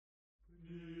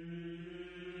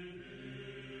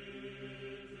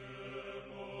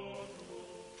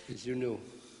As you know,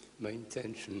 my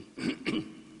intention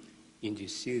in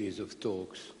this series of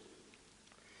talks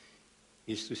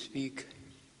is to speak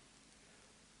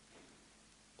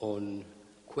on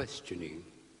questioning,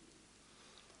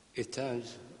 at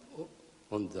times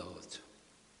on doubt.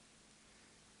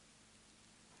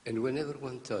 And whenever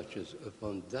one touches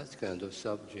upon that kind of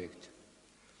subject,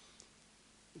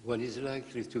 one is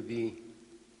likely to be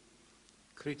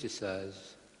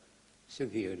criticized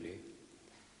severely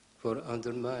for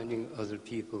undermining other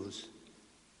people's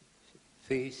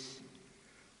faith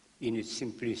in its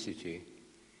simplicity,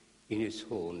 in its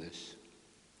wholeness.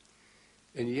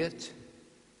 And yet,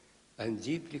 I'm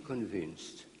deeply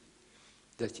convinced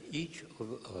that each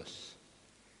of us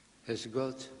has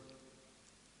got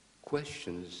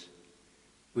questions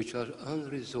which are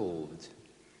unresolved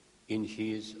in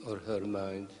his or her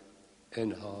mind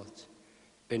and heart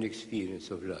and experience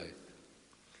of life.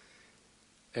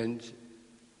 And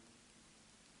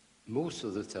most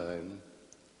of the time,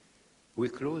 we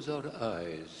close our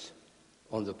eyes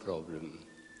on the problem.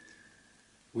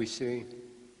 We say,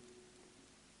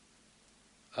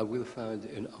 I will find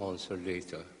an answer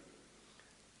later,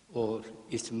 or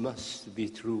it must be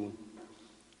true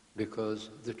because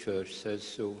the church says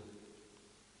so,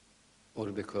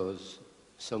 or because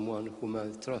someone whom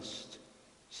I trust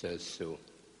says so.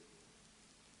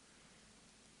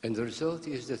 And the result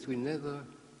is that we never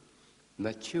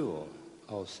mature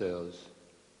ourselves,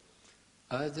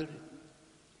 either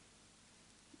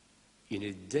in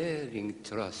a daring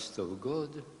trust of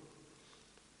God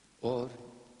or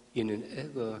in an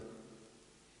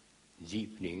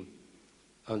ever-deepening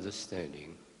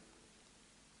understanding.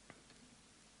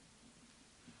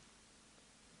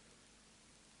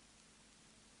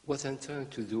 What I'm trying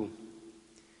to do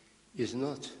is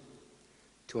not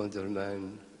to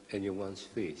undermine anyone's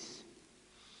faith,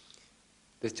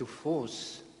 but to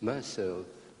force myself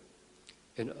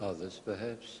and others,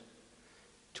 perhaps,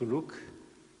 to look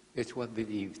at what we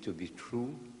believe to be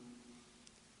true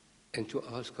and to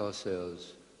ask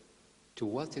ourselves, to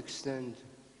what extent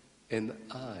am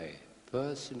I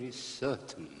personally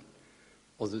certain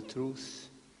of the truth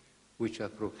which I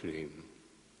proclaim?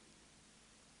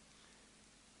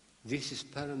 This is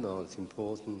paramount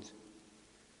important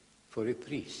for a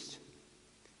priest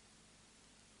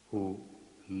who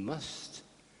must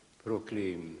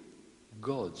proclaim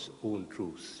God's own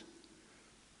truth,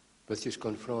 but is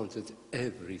confronted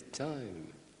every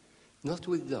time, not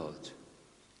with doubt,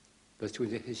 but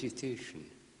with a hesitation.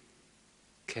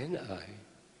 Can I,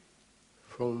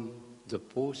 from the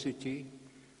paucity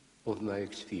of my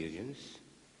experience,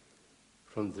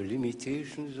 from the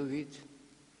limitations of it,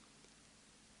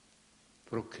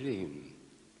 proclaim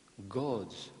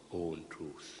God's own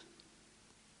truth?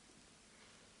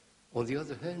 On the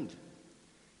other hand,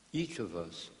 each of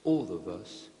us, all of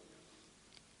us,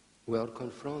 we are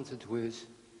confronted with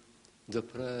the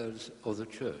prayers of the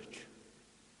church.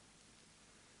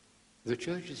 The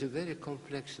church is a very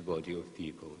complex body of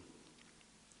people.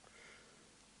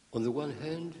 On the one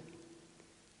hand,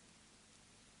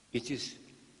 it is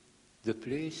the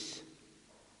place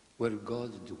where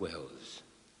God dwells.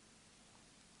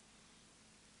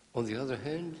 On the other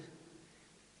hand,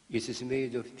 it is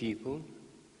made of people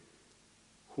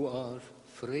who are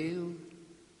frail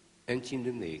and in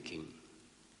the making.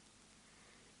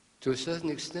 To a certain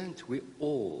extent, we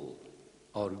all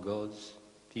are God's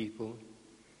people,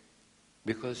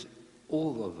 because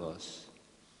all of us,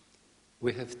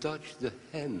 we have touched the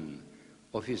hem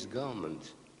of his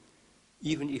garment,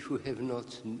 even if we have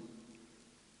not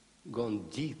gone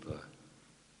deeper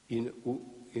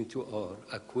into our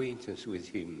acquaintance with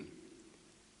him,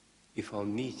 if our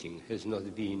meeting has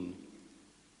not been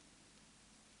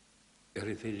a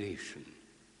revelation.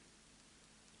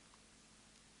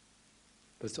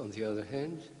 But on the other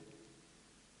hand,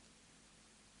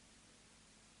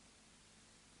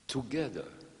 together,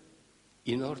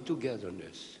 in our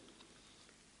togetherness,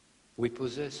 we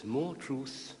possess more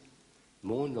truth,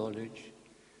 more knowledge,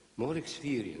 more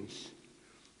experience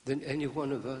than any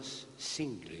one of us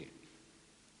singly,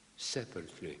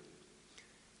 separately.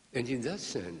 And in that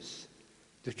sense,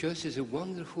 the church is a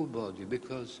wonderful body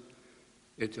because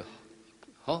at the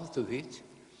heart of it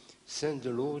stands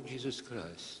the Lord Jesus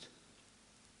Christ,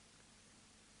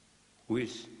 who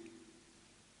is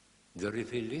the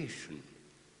revelation,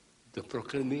 the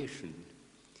proclamation,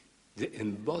 the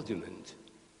embodiment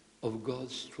of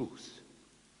God's truth,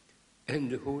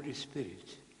 and the Holy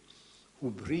Spirit,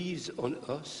 who breathes on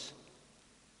us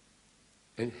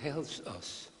and helps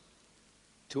us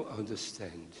to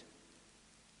understand.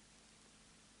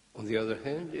 On the other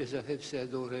hand, as I have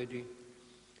said already,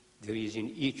 there is in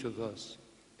each of us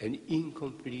and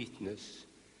incompleteness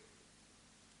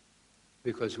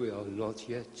because we have not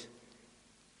yet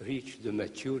reached the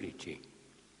maturity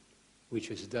which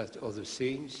is that of the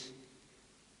saints,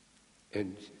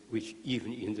 and which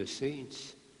even in the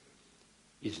saints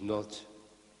is not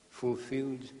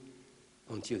fulfilled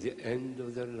until the end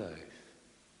of their life,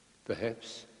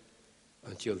 perhaps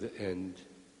until the end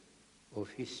of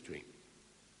history.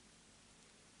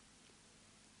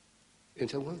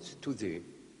 And I want today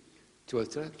to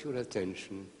attract your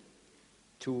attention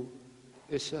to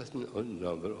a certain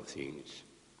number of things.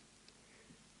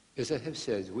 As I have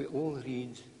said, we all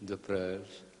read the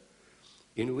prayers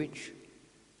in which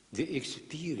the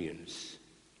experience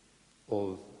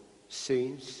of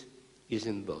saints is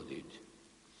embodied.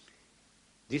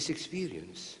 This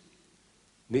experience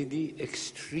may be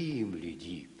extremely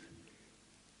deep,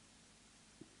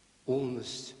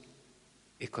 almost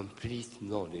a complete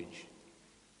knowledge,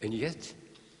 and yet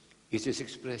it is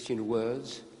expressed in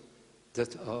words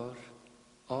that are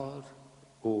our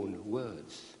own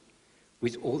words,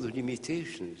 with all the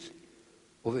limitations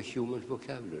of a human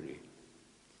vocabulary.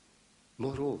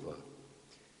 Moreover,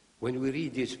 when we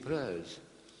read these prayers,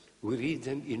 we read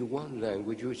them in one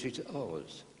language which is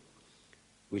ours,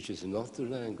 which is not the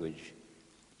language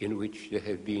in which they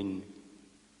have been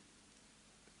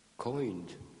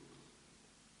coined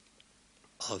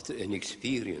after an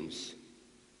experience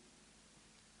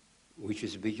which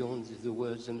is beyond the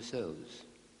words themselves.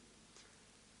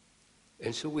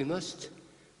 And so we must,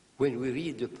 when we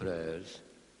read the prayers,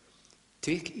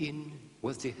 take in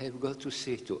what they have got to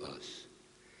say to us.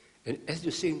 And at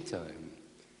the same time,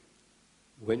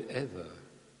 whenever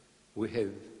we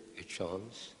have a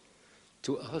chance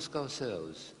to ask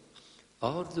ourselves,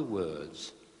 are the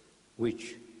words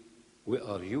which we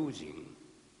are using,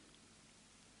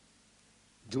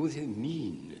 do they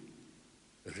mean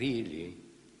really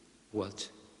what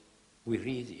we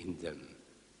read in them?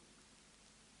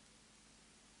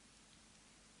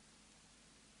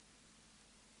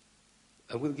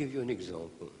 I will give you an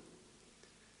example.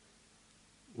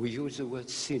 We use the word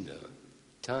sinner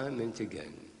time and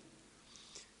again.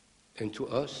 And to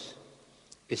us,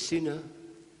 a sinner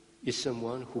is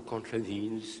someone who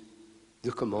contravenes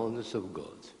the commandments of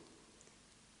God,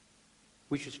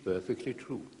 which is perfectly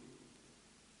true.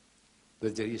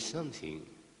 But there is something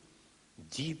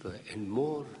deeper and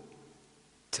more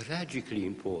tragically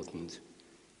important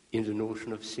in the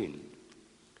notion of sin.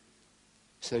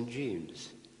 St.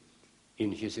 James,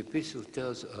 in his epistle,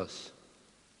 tells us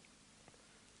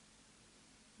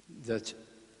that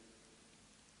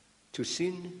to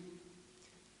sin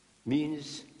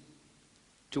means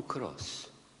to cross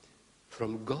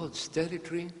from God's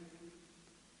territory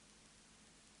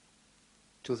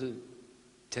to the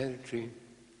territory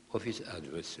of his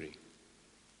adversary.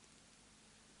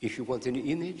 If you want an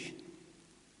image,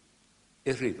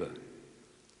 a river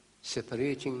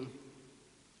separating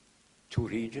two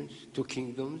regions, two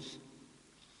kingdoms.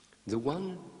 The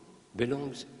one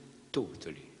belongs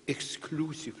totally,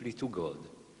 exclusively to God.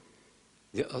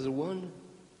 The other one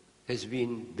has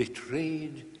been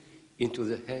betrayed into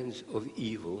the hands of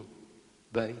evil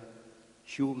by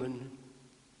human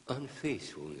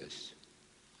unfaithfulness.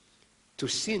 To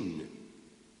sin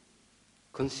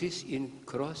consists in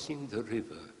crossing the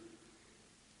river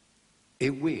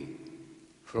away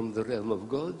from the realm of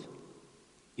God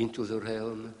into the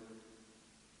realm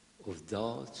of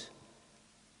doubt,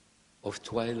 of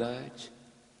twilight,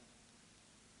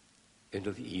 and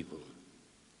of evil.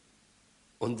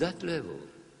 On that level,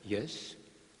 yes,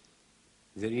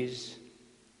 there is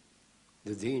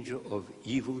the danger of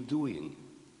evil doing,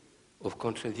 of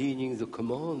contravening the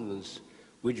commandments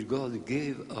which God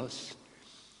gave us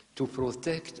to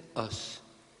protect us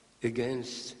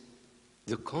against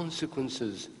the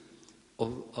consequences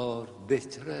of our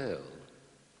betrayal.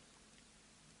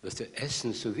 But the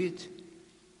essence of it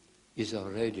is our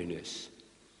readiness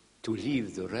to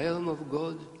leave the realm of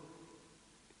God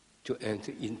to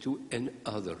enter into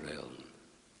another realm.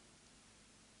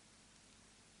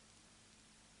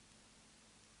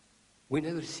 We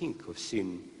never think of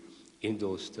sin in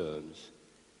those terms.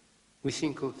 We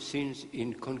think of sins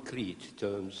in concrete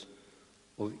terms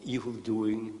of evil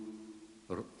doing,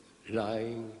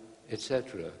 lying,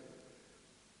 etc.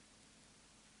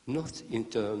 Not in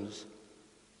terms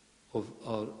of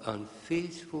our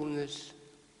unfaithfulness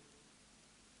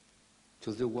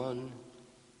to the one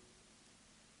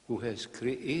who has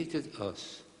created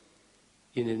us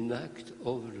in an act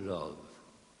of love,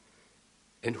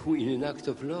 and who in an act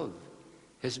of love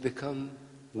has become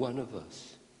one of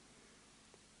us,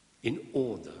 in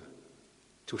order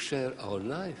to share our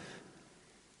life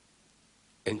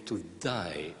and to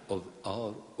die of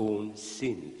our own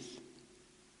sins.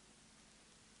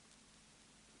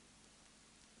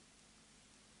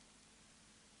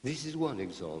 This is one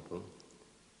example,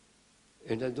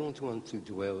 and I don't want to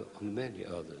dwell on many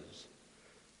others.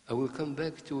 I will come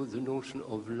back to the notion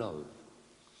of love,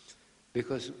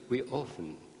 because we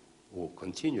often, or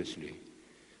continuously,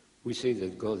 we say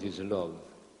that God is love.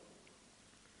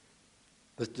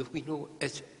 But do we know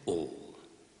at all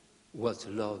what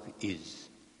love is,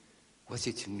 what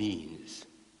it means?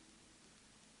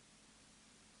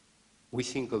 We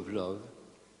think of love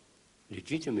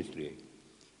legitimately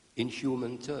in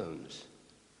human terms.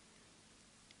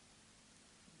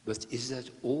 But is that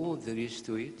all there is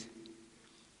to it?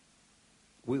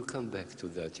 We'll come back to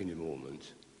that in a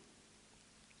moment.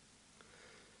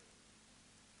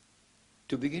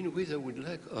 To begin with, I would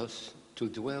like us to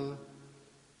dwell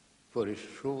for a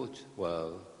short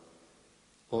while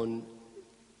on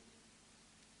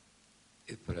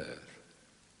a prayer,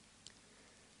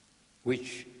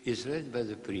 which is read by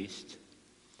the priest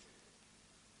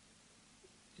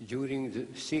during the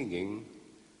singing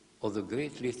of the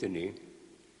great litany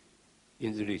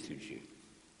in the liturgy.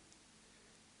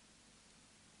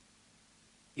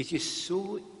 It is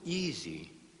so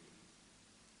easy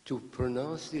to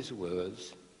pronounce these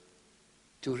words,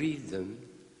 to read them,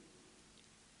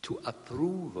 to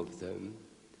approve of them,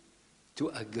 to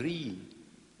agree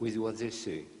with what they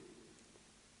say.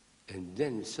 And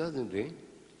then suddenly,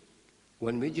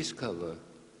 one may discover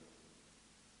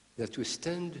that we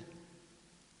stand,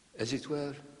 as it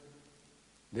were,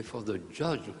 before the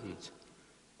judgment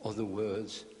of the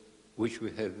words which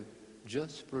we have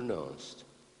just pronounced.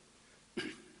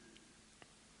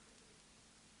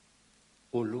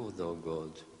 O Lord our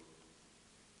God,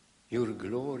 your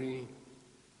glory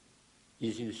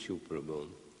is insuperable,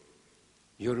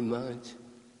 your might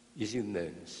is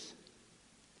immense,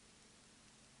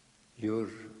 your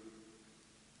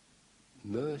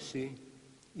mercy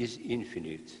is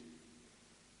infinite,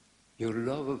 your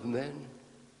love of man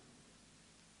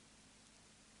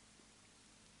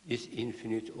is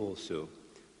infinite also.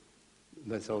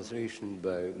 My translation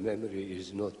by memory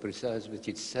is not precise, but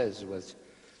it says what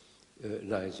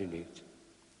lies in it.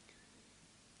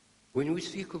 When we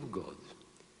speak of God,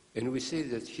 and we say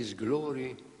that his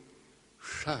glory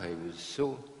shines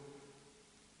so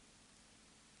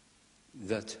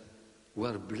that we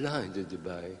are blinded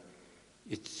by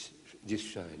this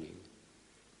shining,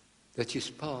 that his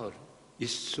power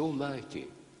is so mighty,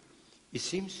 it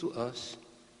seems to us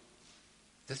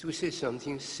that we say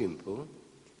something simple,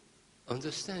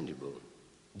 understandable.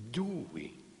 Do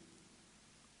we?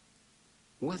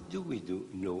 What do we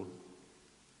know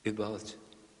about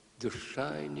the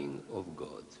shining of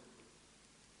God?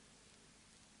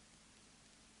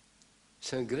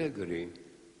 Saint Gregory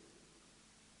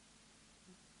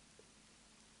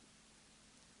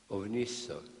of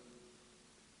Nyssa,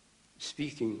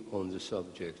 speaking on the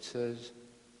subject, says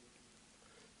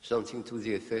something to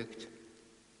the effect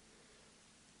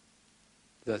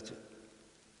that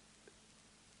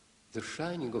the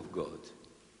shining of God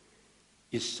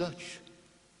is such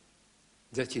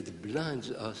that it blinds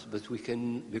us, but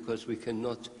because we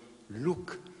cannot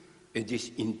look at this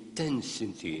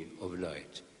intensity of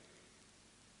light.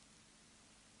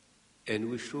 And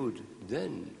we should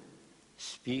then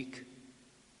speak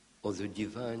of the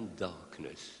divine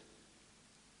darkness,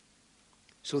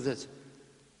 so that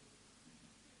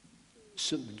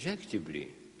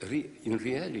subjectively, in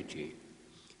reality,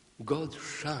 God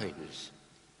shines,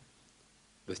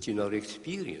 but in our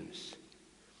experience,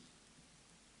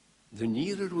 the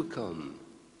nearer we come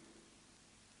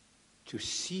to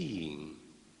seeing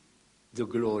the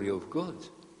glory of God,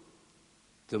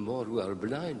 the more we are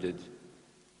blinded,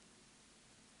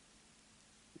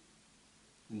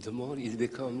 the more it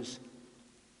becomes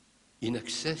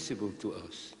inaccessible to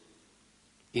us,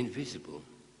 invisible.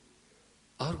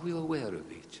 Are we aware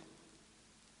of it?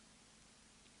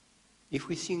 If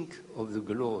we think of the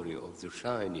glory of the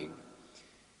shining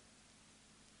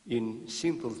in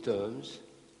simple terms,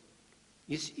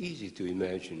 it's easy to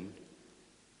imagine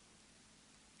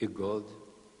a God,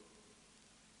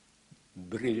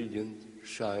 brilliant,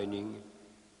 shining,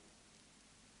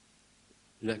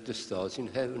 like the stars in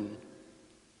heaven,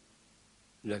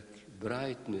 like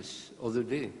brightness of the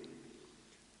day.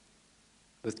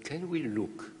 But can we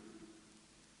look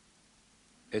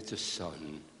at the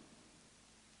sun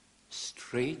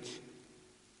straight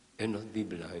and not be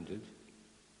blinded?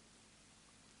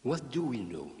 What do we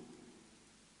know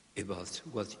about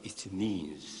what it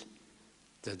means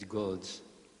that God's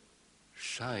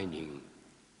shining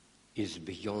is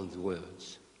beyond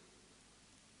words?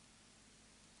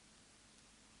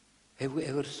 Have we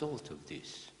ever thought of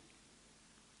this?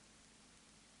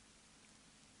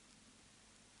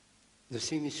 The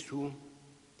same is true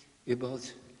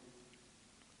about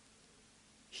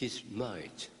his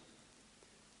might.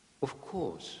 Of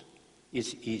course,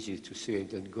 it's easy to say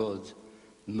that God's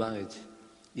might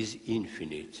is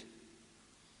infinite,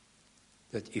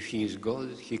 that if he is God,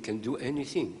 he can do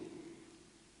anything.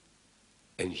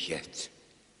 And yet,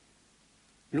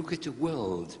 look at the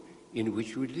world in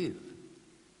which we live.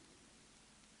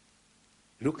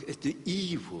 Look at the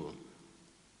evil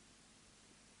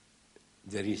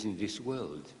there is in this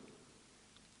world.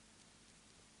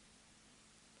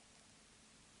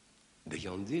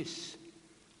 Beyond this,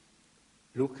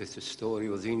 look at the story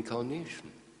of the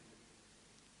Incarnation.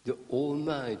 The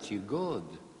Almighty God,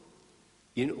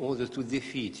 in order to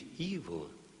defeat evil,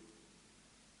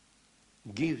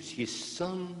 gives his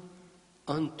Son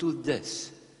unto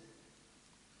death.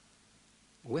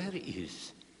 Where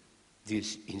is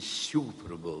this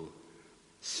insuperable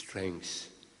strength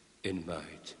and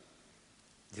might?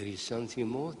 There is something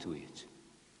more to it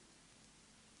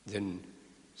than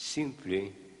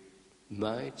simply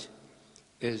might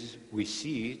as we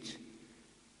see it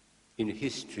in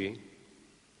history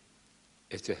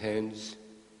at the hands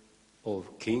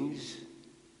of kings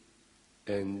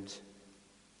and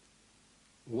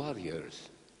warriors.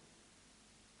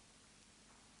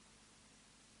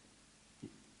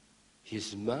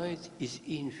 His might is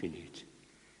infinite,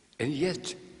 and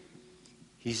yet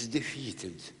he's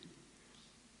defeated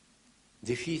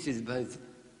by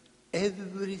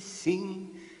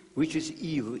everything which is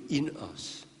evil in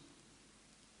us.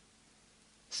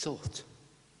 Thought,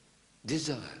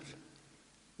 desire,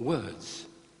 words,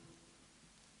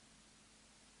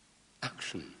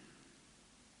 action,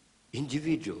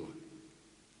 individual,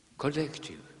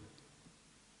 collective.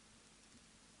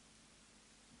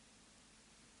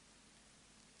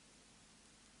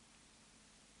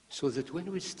 So that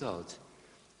when we start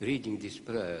reading this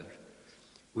prayer,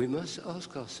 we must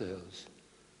ask ourselves,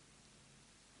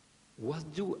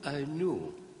 what do I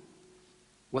know?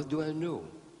 What do I know?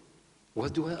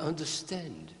 What do I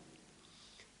understand?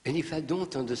 And if I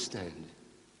don't understand,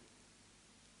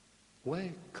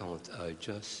 why can't I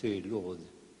just say, Lord,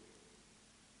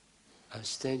 I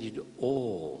stand in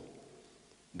awe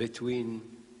between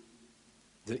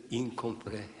the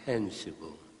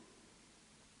incomprehensible.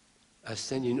 I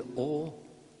stand in awe,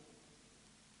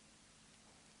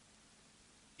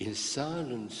 in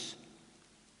silence,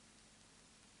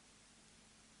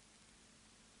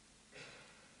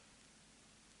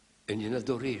 and in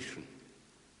adoration,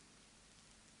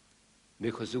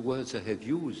 because the words I have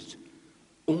used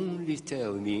only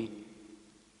tell me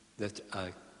that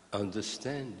I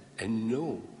understand and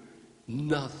know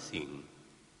nothing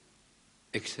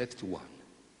except one.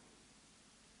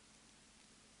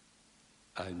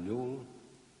 I know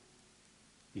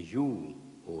you,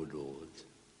 O Lord,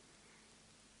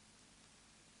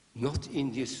 not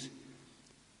in this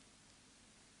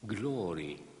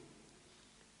glory,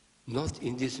 not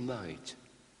in this might,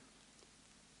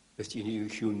 but in the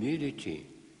humility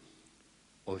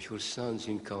of your Son's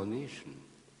incarnation,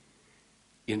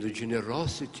 in the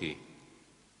generosity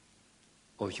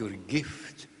of your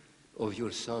gift of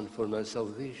your Son for my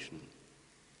salvation.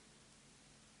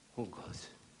 Oh God,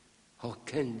 how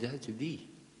can that be?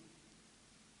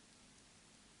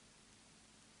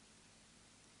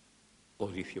 Or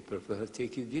if you prefer,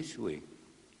 take it this way.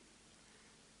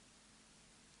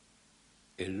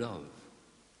 A love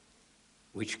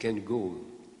which can go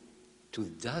to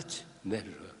that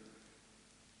measure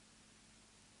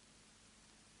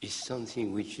is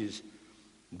something which is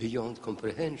beyond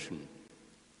comprehension,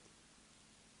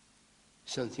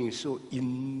 something so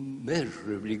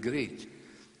immeasurably great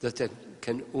that I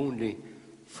can only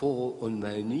fall on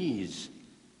my knees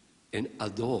and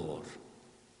adore.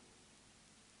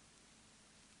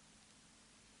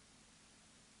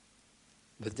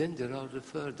 But then there are the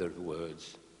further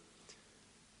words.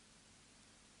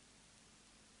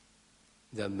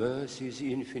 The mercy is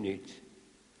infinite,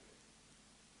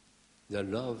 the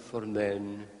love for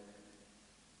men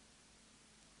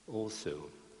also.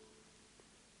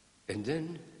 And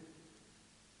then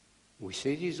we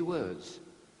say these words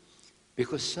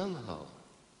because somehow,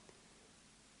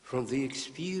 from the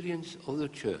experience of the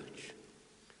Church,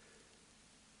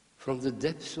 from the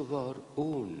depths of our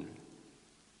own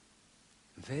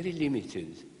very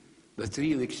limited but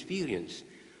real experience,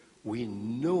 we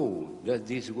know that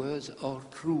these words are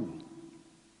true.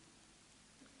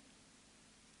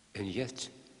 And yet,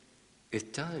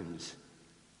 at times,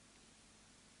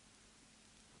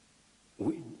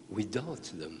 we doubt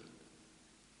them.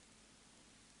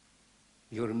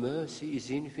 Your mercy is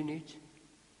infinite.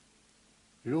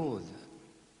 Lord,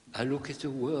 I look at the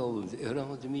world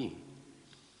around me,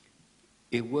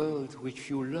 a world which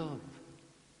you love,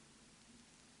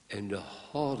 and the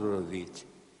horror of it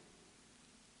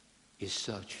is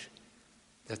such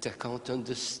that I can't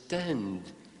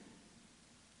understand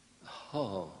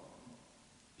how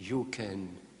you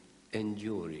can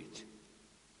endure it.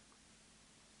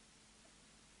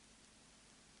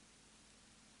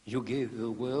 You gave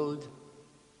the world,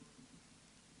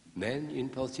 men in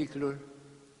particular,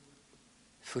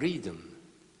 freedom.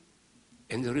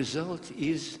 And the result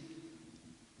is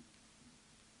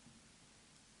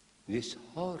this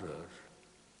horror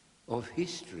of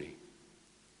history.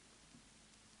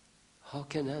 How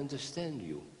can I understand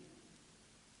you?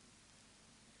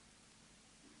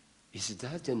 Is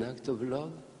that an act of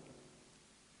love?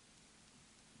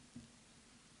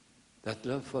 That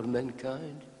love for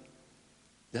mankind?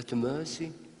 That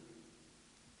mercy?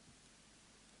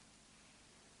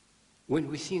 When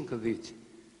we think of it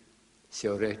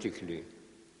theoretically,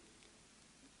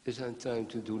 as I'm trying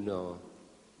to do now,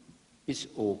 it's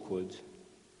awkward.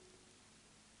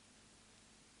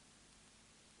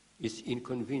 It's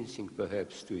inconvincing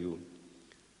perhaps to you.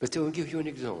 But I will give you an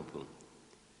example.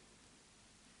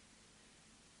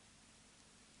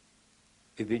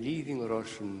 A believing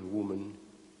Russian woman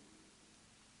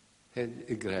had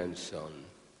a grandson.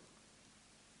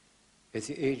 At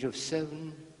the age of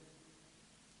 7,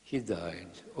 he died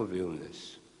of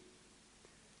illness.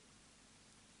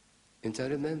 And I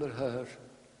remember her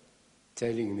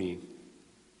telling me,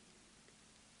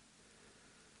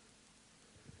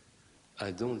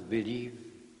 I don't believe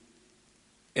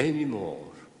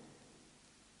anymore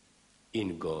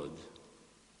in God.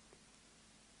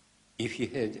 If he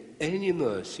had any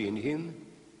mercy in him,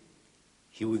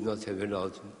 he would not have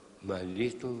allowed my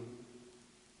little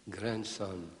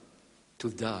grandson to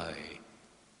die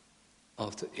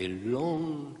after a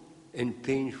long and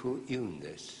painful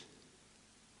illness.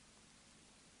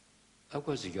 I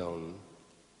was young,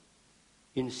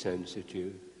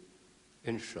 insensitive,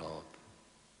 and sharp.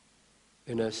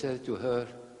 And I said to her,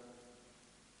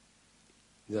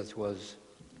 that was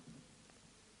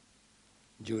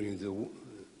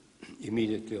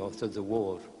immediately after the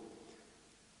war,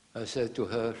 I said to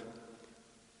her,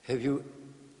 have you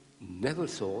never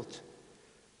thought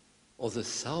of the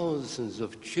thousands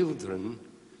of children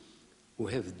who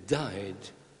have died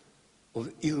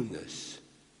of illness,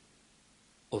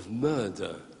 of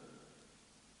murder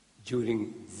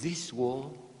during this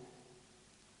war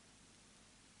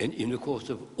and in the course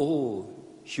of all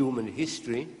human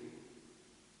history?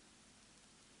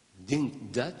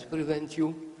 Didn't that prevent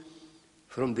you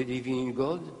from believing in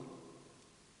God?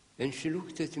 And she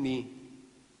looked at me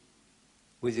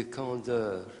with a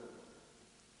candor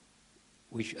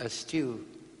which I still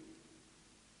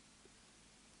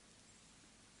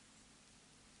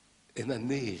am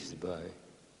amazed by.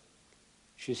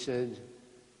 She said,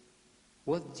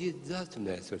 what did that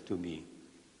matter to me?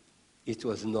 It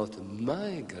was not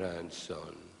my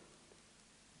grandson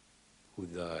who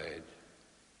died.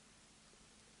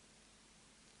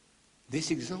 This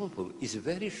example is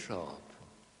very sharp,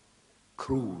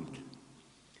 crude.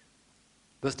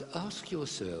 But ask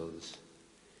yourselves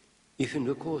if in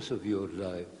the course of your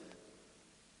life,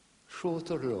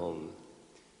 short or long,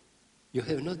 you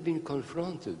have not been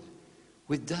confronted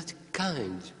with that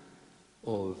kind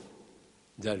of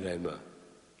dilemma.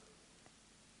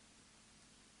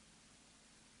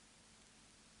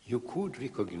 You could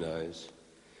recognize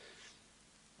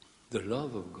the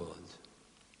love of God,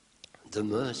 the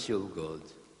mercy of God,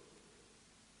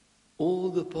 all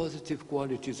the positive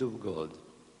qualities of God,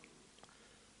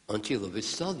 until of a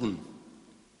sudden,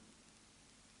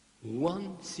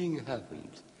 one thing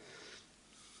happened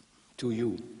to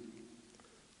you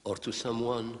or to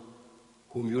someone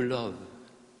whom you love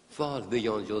far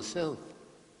beyond yourself.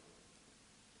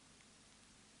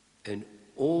 And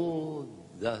all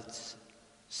that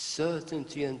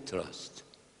certainty and trust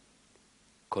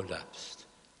collapsed.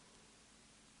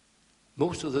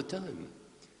 Most of the time,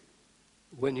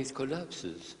 when it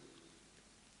collapses,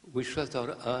 we shut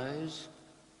our eyes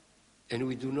and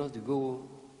we do not go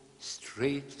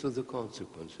straight to the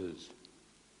consequences.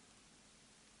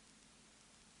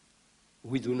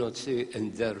 We do not say,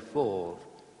 and therefore,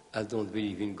 I don't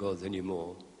believe in God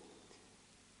anymore.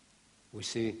 We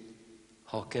say,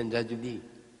 how can that be?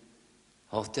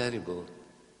 How terrible.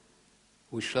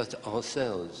 We shut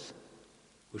ourselves,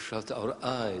 we shut our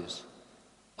eyes,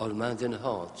 our mind and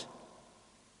heart.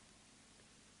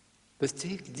 But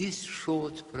take this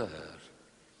short prayer,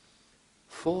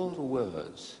 4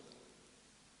 words,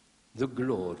 the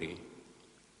glory,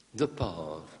 the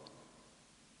power,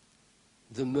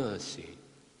 the mercy,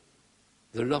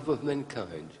 the love of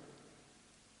mankind,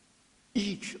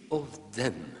 each of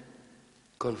them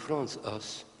confronts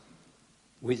us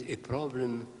with a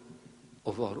problem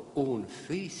of our own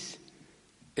faith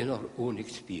and our own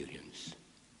experience.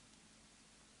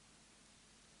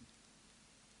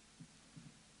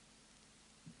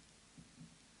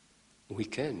 We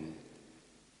can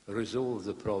resolve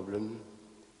the problem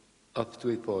up to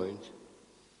a point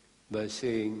by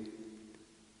saying,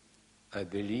 I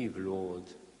believe, Lord,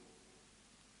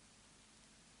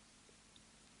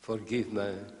 forgive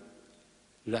my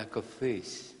lack of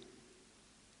faith.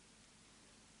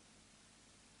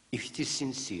 If it is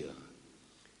sincere,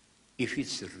 if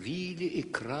it's really a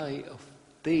cry of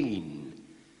pain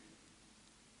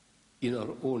in our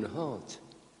own heart,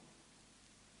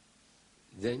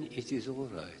 then it is all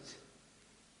right.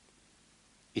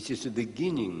 It is the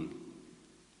beginning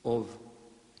of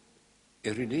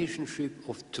a relationship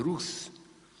of truth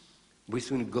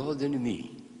between God and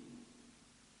me.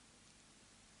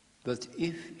 But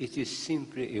if it is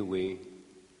simply a way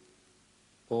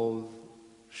of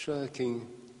shirking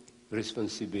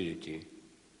responsibility,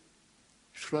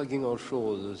 shrugging our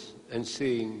shoulders and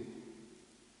saying,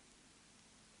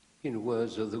 in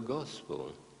words of the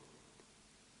gospel,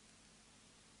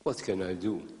 what can I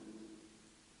do?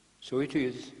 So it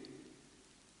is.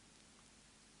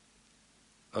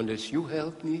 Unless you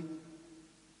help me,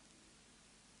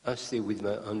 I stay with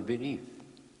my unbelief.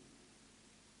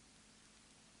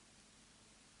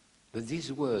 But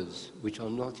these words, which are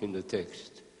not in the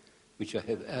text, which I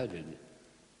have added,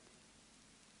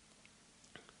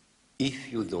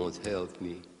 if you don't help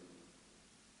me,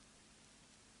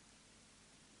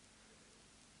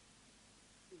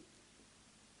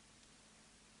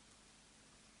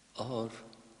 are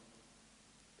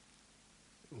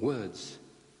words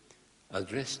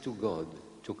addressed to God,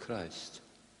 to Christ,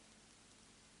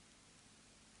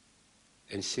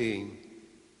 and saying,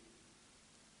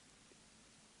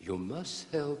 you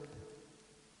must help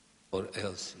or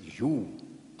else you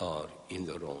are in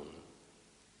the wrong.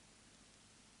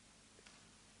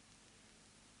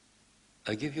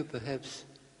 I give you perhaps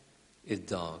a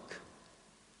dark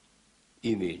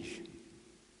image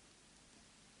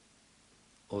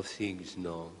of things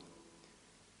now.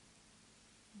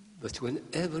 But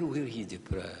whenever we read a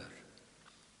prayer,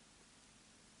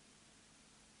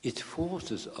 it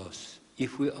forces us,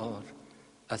 if we are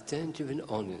attentive and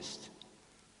honest,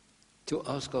 to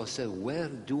ask ourselves, where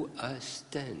do I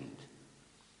stand?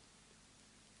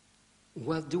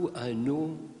 What do I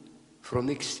know from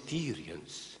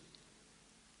experience?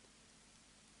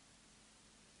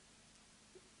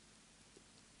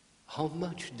 How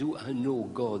much do I know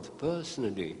God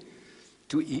personally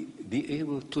to be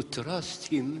able to trust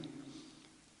Him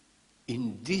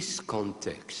in this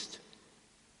context?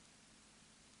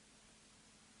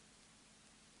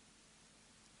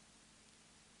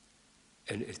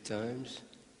 And at times,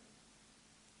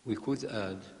 we could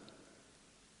add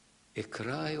a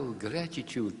cry of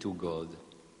gratitude to God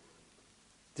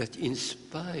that in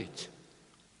spite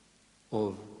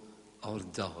of our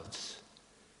doubts,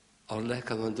 our lack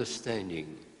of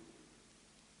understanding,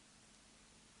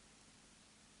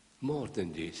 more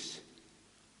than this,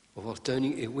 of our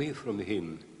turning away from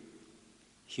Him,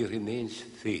 He remains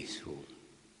faithful.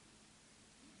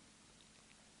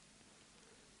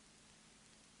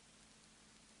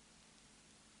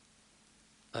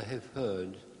 I have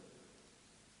heard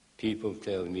people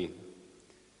tell me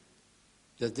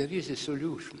that there is a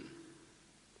solution.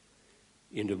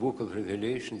 In the book of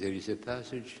Revelation, there is a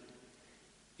passage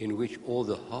in which all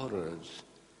the horrors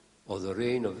of the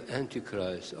reign of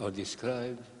Antichrist are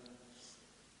described,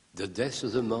 the death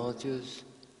of the martyrs,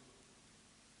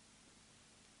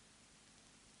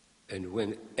 and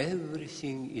when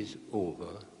everything is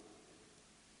over,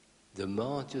 the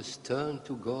martyrs turn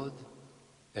to God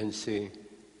and say,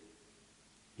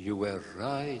 you were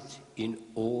right in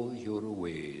all your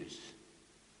ways.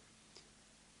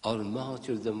 Our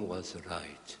martyrdom was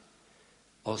right.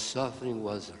 Our suffering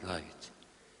was right.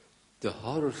 The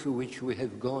horror through which we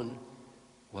have gone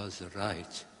was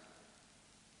right.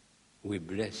 We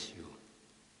bless you.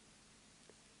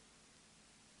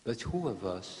 But who of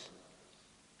us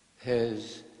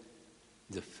has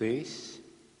the faith,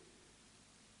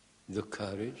 the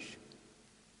courage,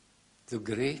 the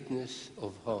greatness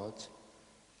of heart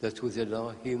that would allow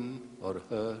him or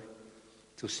her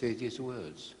to say these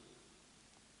words?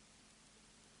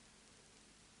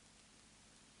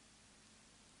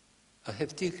 I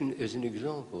have taken as an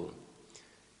example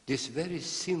this very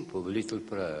simple little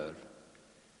prayer,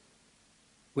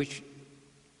 which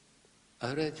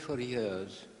I read for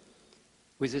years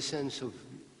with a sense of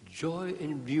joy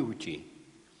and beauty,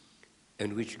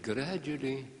 and which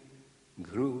gradually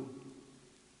grew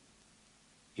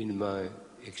in my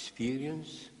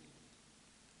experience,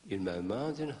 in my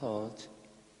mind and heart,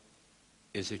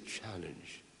 as a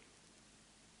challenge.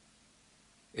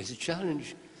 As a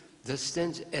challenge that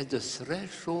stands at the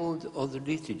threshold of the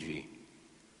liturgy.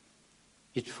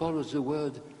 It follows the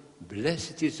word,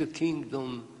 blessed is the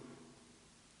kingdom,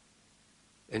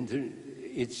 and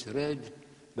it's read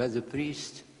by the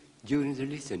priest during the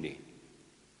litany.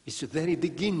 It's the very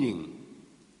beginning.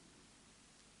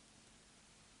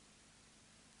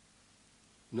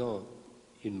 Now,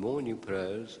 in morning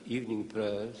prayers, evening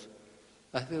prayers,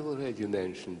 I have already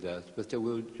mentioned that, but I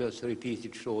will just repeat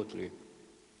it shortly.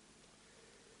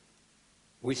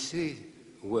 We say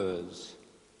words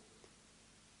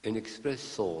and express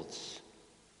thoughts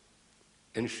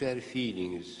and share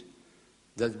feelings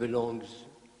that belongs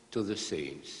to the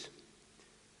saints.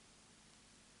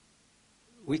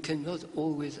 We cannot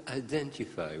always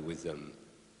identify with them.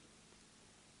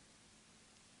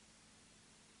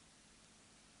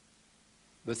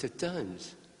 But at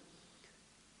times,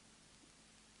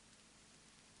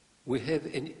 we have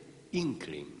an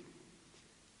inkling,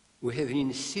 we have an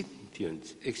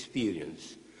incipient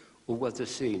experience of what the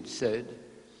saint said,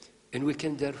 and we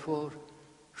can therefore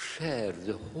share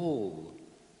the whole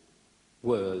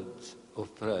words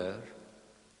of prayer,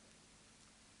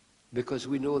 because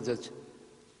we know that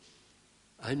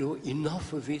I know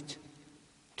enough of it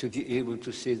to be able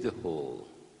to say the whole.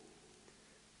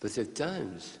 But at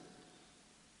times,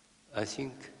 I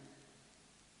think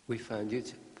we find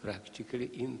it practically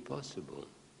impossible.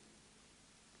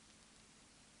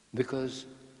 Because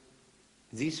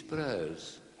these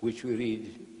prayers, which we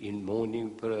read in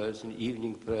morning prayers and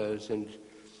evening prayers and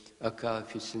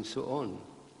akafis and so on,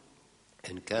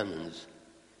 and canons,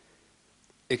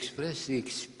 express the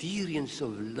experience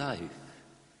of life,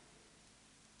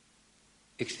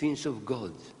 experience of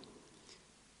God,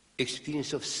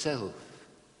 experience of self,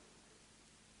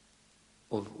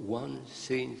 of one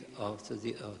saint after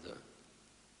the other.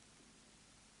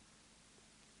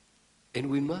 And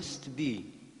we must be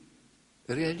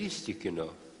realistic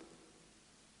enough,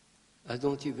 I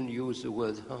don't even use the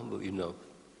word humble enough,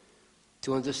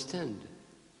 to understand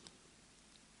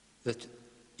that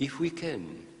if we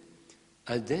can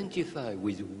identify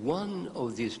with one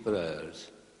of these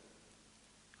prayers,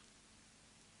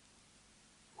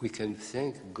 we can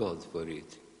thank God for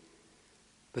it.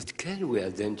 But can we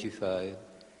identify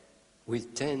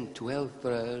with 10, 12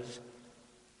 prayers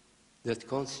that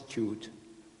constitute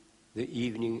the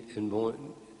evening and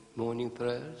morning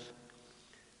prayers?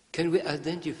 Can we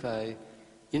identify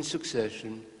in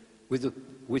succession with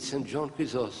St. John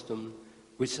Chrysostom,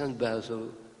 with St.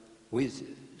 Basil, with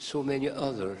so many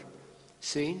other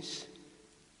saints,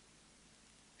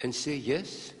 and say,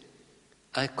 yes,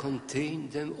 I contain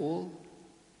them all?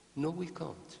 No, we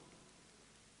can't.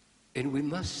 And we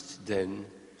must then,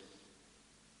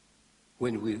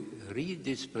 when we read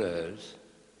these prayers,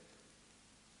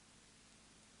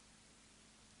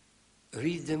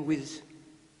 read them with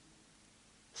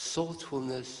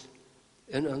thoughtfulness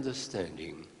and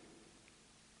understanding.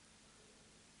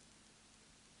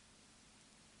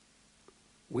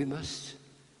 We must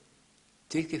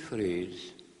take a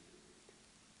phrase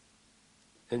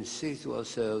and say to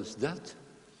ourselves, that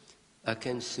I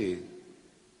can say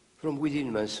from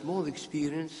within my small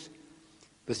experience,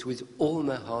 but with all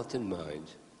my heart and mind.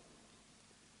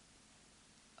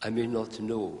 I may not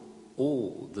know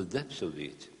all the depths of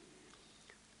it.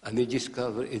 I may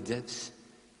discover a depth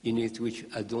in it which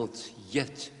I don't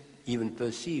yet even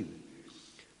perceive.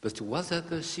 But what I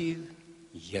perceive,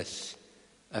 yes,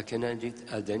 I can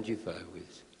identify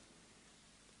with.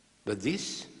 But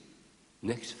this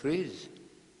next phrase,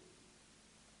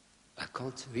 I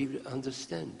can't really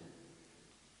understand.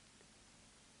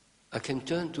 I can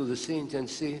turn to the saint and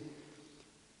say,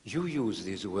 you use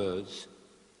these words.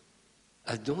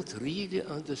 I don't really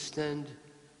understand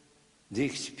the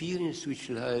experience which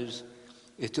lies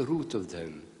at the root of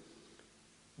them.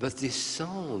 But they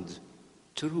sound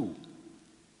true.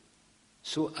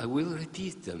 So I will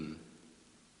repeat them.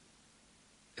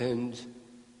 And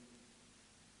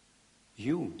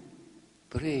you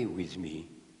pray with me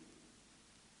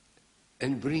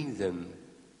and bring them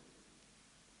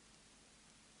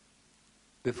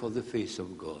before the face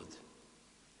of God.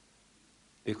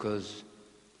 Because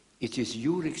it is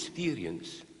your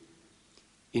experience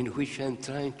in which I'm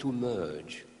trying to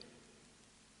merge.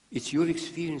 It's your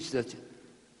experience that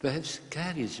perhaps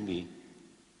carries me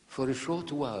for a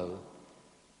short while,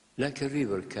 like a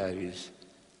river carries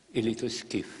a little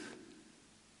skiff.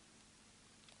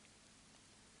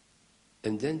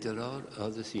 And then there are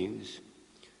other things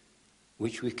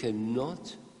which we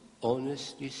cannot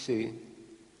honestly say,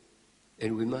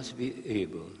 and we must be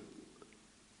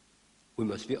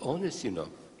honest enough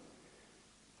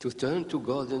to turn to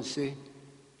God and say,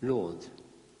 Lord,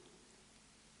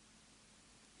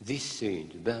 this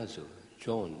saint, Basil,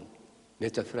 John,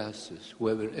 Metaphrastus,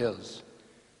 whoever else,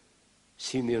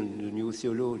 Simeon, the new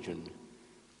theologian,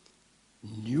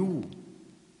 knew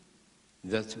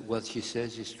that what he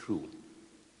says is true.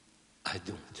 I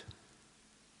don't.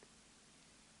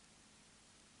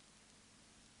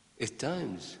 At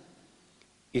times,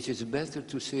 it is better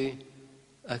to say,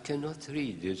 I cannot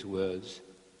read these words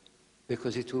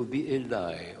because it will be a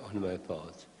lie on my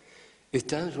part. At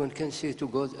times one can say to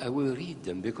God, I will read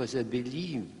them because I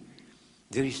believe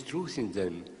there is truth in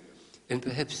them, and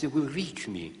perhaps they will reach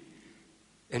me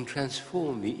and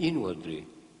transform me inwardly.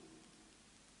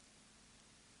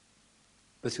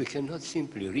 But we cannot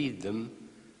simply read them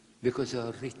because they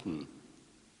are written.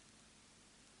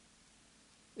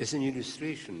 As an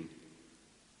illustration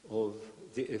of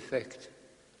the effect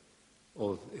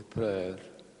of a prayer,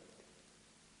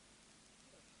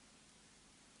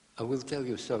 I will tell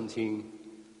you something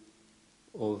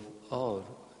of our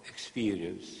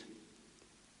experience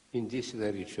in this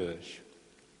very church.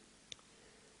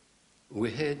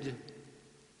 We had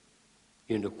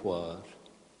in the choir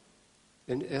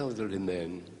an elderly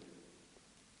man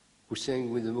who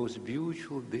sang with the most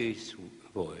beautiful bass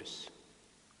voice.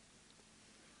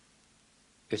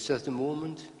 At a certain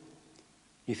moment,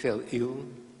 he fell ill,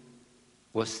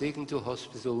 was taken to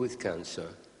hospital with cancer.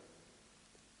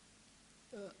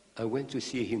 I went to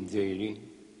see him daily,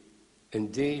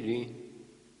 and daily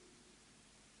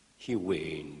he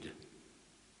waned.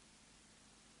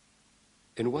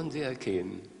 And one day I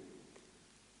came,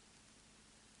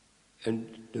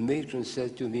 and the matron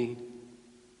said to me,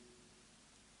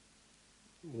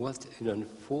 what an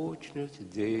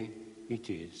unfortunate day it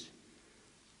is.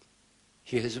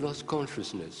 He has lost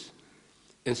consciousness,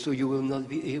 and so you will not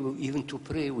be able even to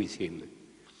pray with him.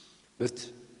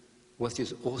 But what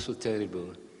is also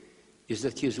terrible is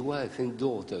that his wife and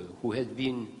daughter, who had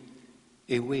been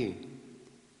away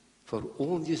for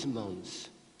all these months,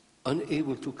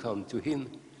 unable to come to him,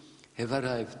 have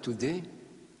arrived today,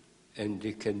 and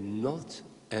they cannot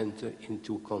enter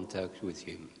into contact with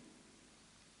him.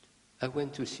 I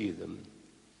went to see them.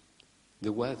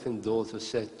 The wife and daughter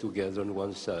sat together on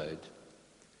one side.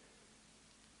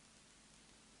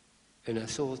 And I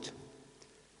thought,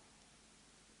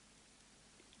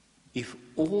 if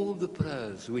all the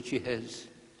prayers which he has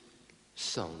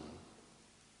sung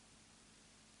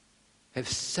have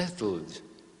settled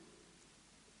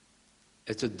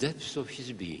at the depths of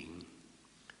his being,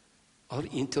 are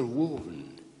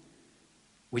interwoven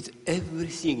with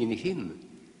everything in him,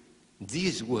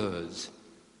 these words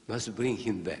must bring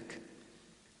him back.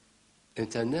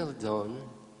 And I knelt down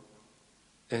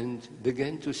and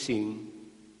began to sing,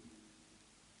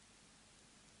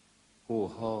 oh,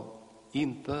 how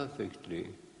imperfectly,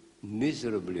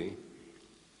 miserably,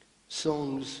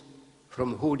 songs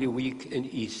from Holy Week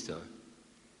and Easter.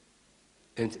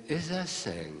 And as I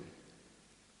sang,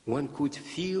 one could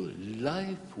feel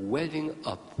life welling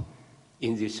up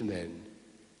in this man.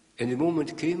 And the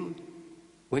moment came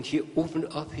when he opened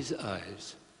up his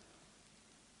eyes.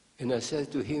 And I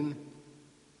said to him,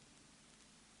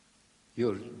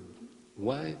 your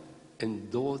wife and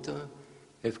daughter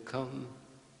have come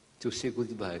to say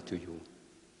goodbye to you.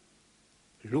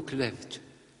 Look left.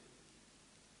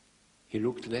 He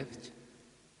looked left,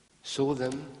 saw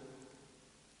them,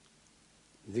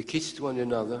 they kissed one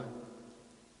another,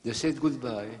 they said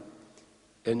goodbye,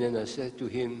 and then I said to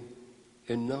him,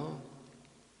 and now,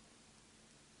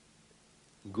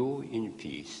 go in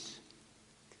peace.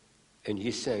 And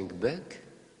he sank back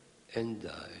and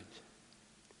died.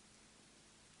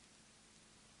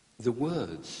 The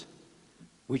words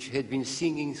which had been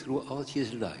singing throughout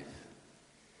his life,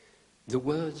 the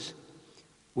words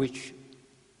which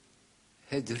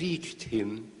had reached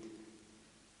him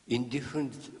in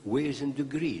different ways and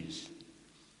degrees,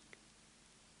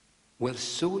 were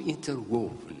so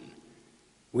interwoven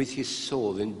with his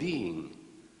soul and being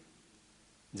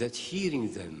that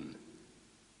hearing them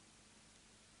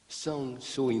sung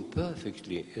so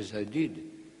imperfectly as I did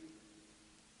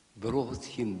brought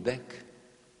him back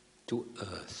to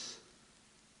earth.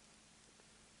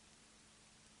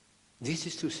 This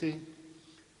is to say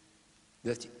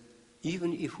that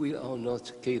even if we are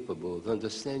not capable of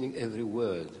understanding every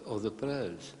word of the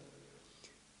prayers,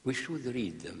 we should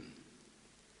read them.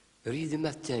 Read them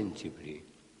attentively,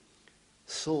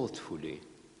 thoughtfully,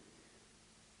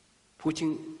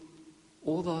 putting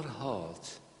all our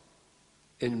heart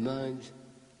and mind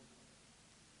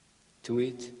to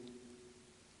it,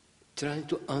 trying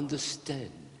to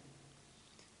understand.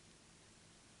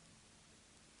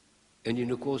 And in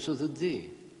the course of the day,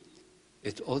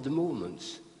 at odd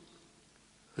moments,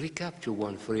 recapture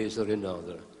one phrase or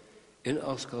another and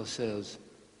ask ourselves,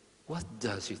 what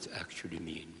does it actually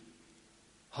mean?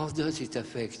 How does it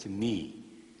affect me?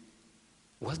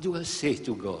 What do I say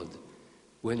to God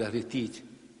when I repeat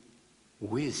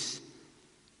with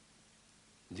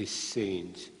this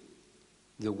saint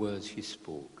the words he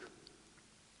spoke?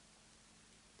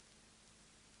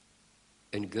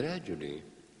 And gradually,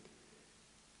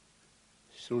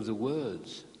 through the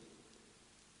words,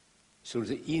 through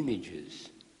the images,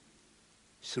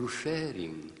 through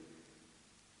sharing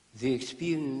the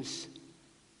experience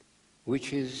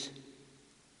which is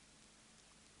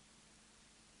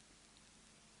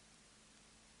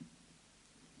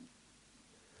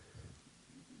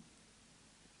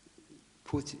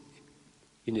put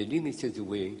in a limited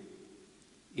way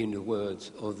in the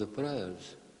words of the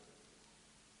prayers,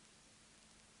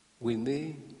 we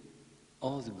may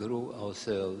outgrow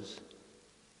ourselves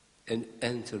and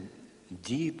enter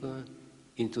deeper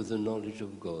into the knowledge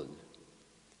of God.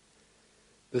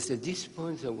 But at this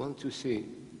point I want to say,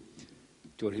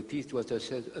 to repeat what I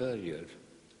said earlier,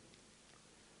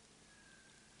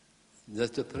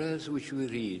 that the prayers which we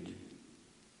read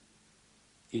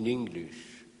in English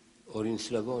or in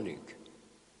Slavonic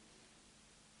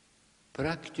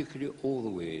practically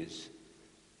always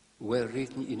were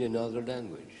written in another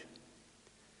language.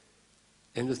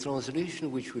 And the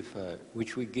translation which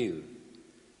we give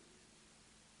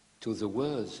to the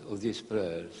words of these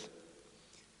prayers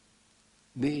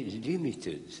may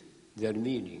limit their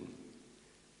meaning,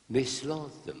 may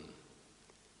slant them.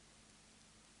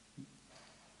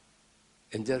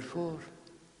 And therefore,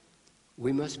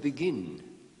 we must begin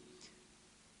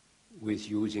with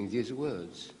using these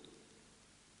words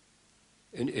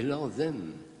and allow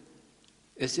them,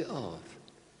 as they are,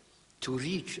 to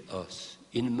reach us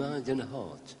in mind and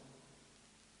heart.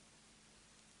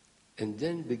 And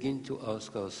then begin to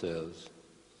ask ourselves,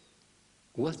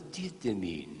 what did they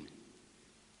mean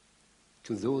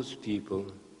to those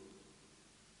people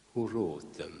who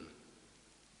wrote them?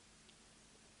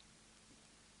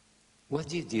 What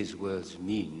did these words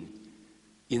mean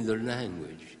in the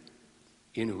language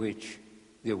in which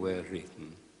they were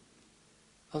written?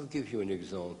 I'll give you an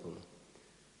example.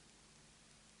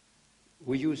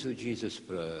 We use the Jesus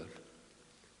prayer,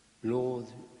 Lord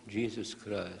Jesus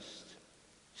Christ,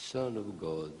 Son of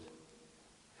God,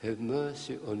 have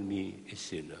mercy on me, a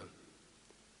sinner.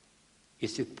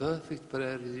 It's a perfect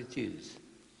prayer as it is.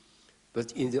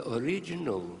 But in the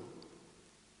original,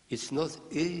 it's not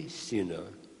a sinner,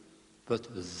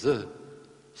 but the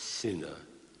sinner,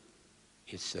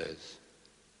 it says.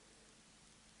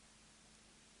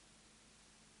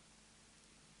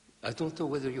 I don't know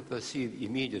whether you perceive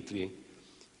immediately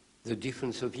the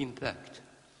difference of impact.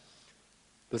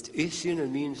 But a sinner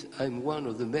means I'm one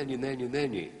of the many, many,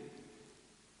 many,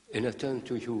 and I turn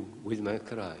to you with my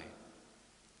cry.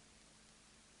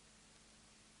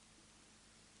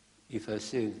 If I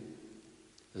said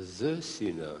the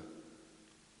sinner,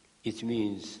 it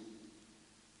means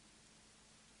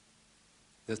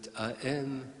that I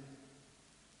am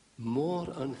more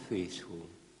unfaithful,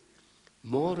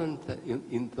 more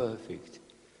imperfect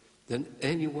than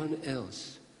anyone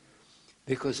else,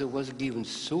 because I was given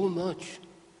so much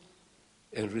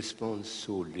and respond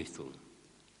so little.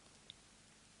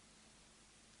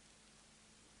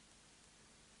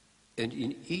 And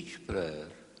in each prayer,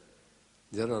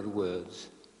 there are words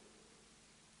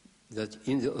that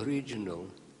in the original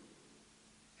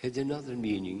had another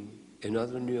meaning,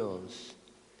 another nuance.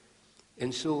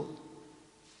 And so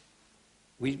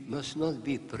we must not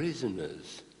be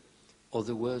prisoners of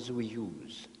the words we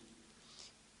use.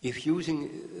 If using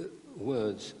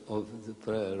words of the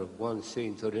prayer of one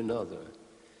saint or another,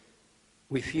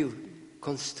 we feel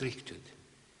constricted,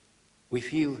 we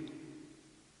feel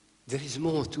there is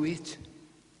more to it,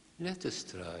 let us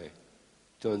try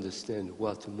to understand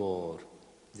what more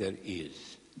there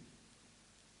is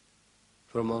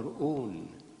from our own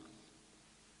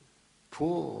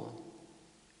poor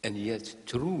and yet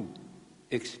true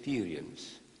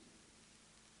experience.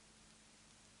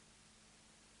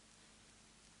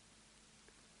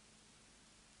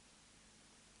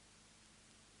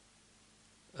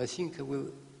 I think I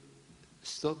will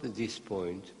stop at this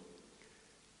point,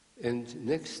 and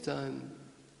next time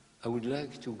I would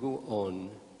like to go on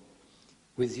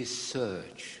with this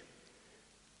search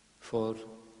for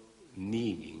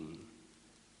meaning,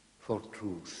 for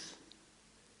truth,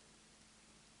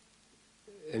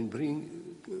 and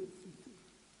bring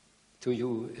to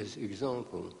you as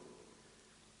example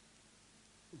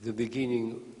the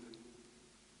beginning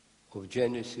of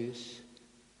Genesis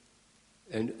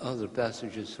and other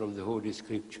passages from the Holy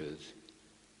Scriptures,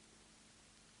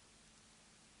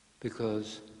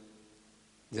 because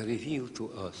they reveal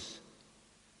to us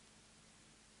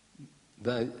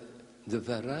by the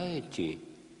variety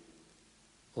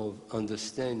of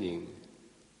understanding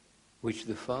which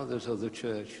the fathers of the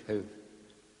Church have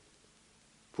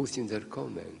put in their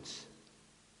comments,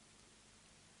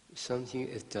 something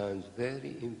at times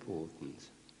very important.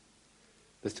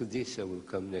 But to this I will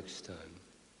come next time.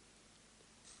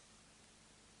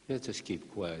 Let us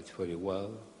keep quiet for a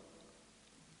while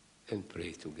and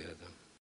pray together.